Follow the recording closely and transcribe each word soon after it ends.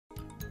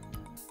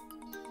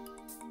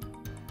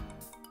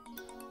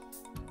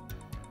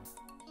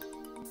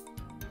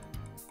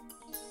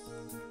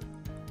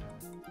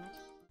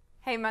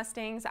Hey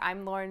Mustangs,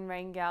 I'm Lauren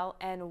Rangel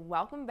and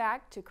welcome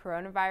back to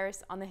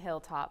Coronavirus on the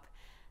Hilltop.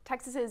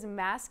 Texas's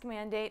mask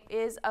mandate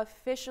is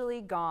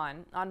officially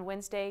gone. On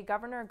Wednesday,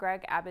 Governor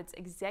Greg Abbott's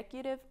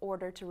executive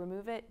order to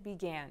remove it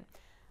began.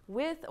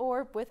 With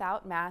or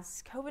without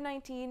masks,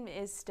 COVID-19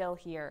 is still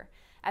here.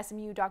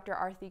 SMU Dr.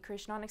 Arthi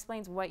Krishnan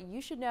explains what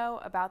you should know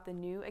about the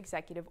new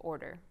executive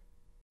order.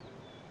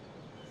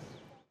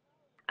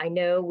 I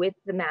know with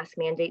the mask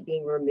mandate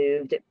being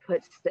removed, it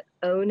puts the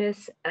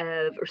onus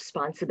of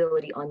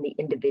responsibility on the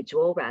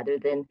individual rather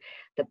than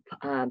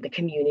the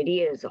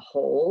community as a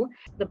whole.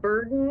 The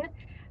burden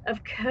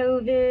of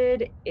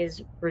COVID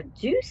is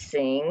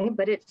reducing,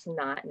 but it's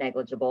not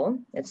negligible.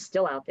 It's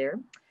still out there.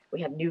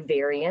 We have new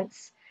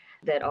variants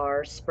that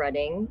are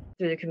spreading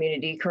through the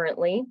community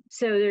currently.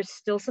 So there's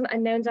still some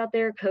unknowns out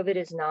there. COVID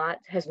has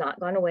not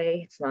gone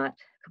away. It's not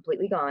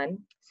completely gone.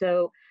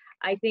 So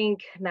I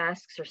think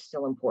masks are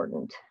still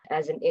important.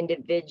 As an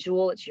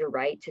individual, it's your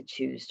right to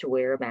choose to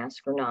wear a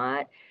mask or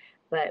not.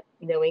 But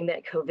knowing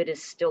that COVID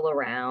is still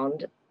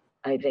around,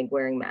 I think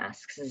wearing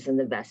masks is in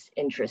the best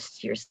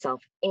interest to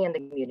yourself and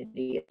the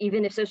community.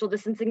 Even if social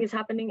distancing is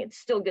happening, it's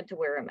still good to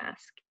wear a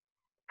mask,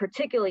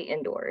 particularly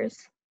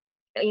indoors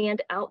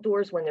and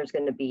outdoors when there's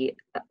going to be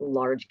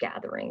large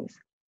gatherings.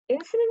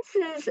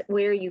 Incidences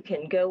where you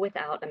can go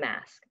without a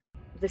mask.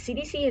 The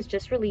CDC has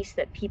just released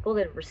that people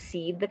that have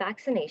received the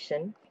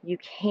vaccination, you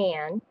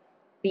can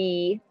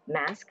be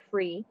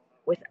mask-free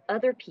with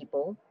other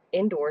people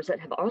indoors that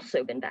have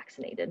also been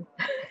vaccinated.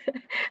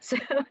 So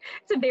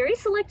it's a very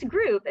select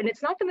group, and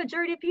it's not the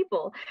majority of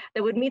people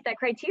that would meet that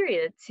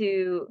criteria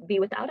to be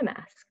without a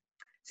mask.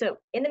 So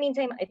in the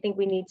meantime, I think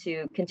we need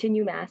to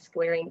continue mask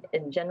wearing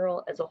in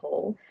general as a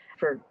whole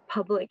for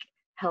public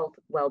health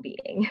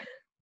well-being.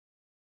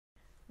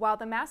 While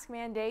the mask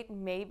mandate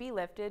may be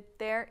lifted,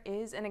 there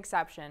is an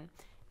exception.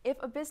 If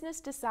a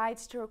business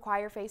decides to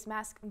require face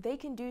masks, they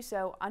can do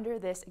so under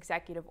this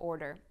executive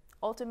order.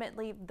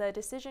 Ultimately, the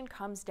decision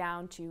comes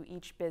down to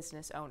each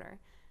business owner.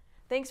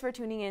 Thanks for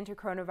tuning in to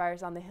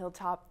Coronavirus on the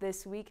Hilltop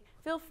this week.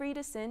 Feel free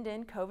to send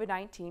in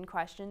COVID-19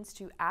 questions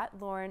to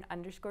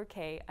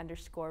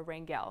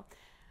 @Lauren_K_Rangel.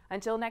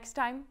 Until next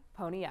time,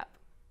 pony up.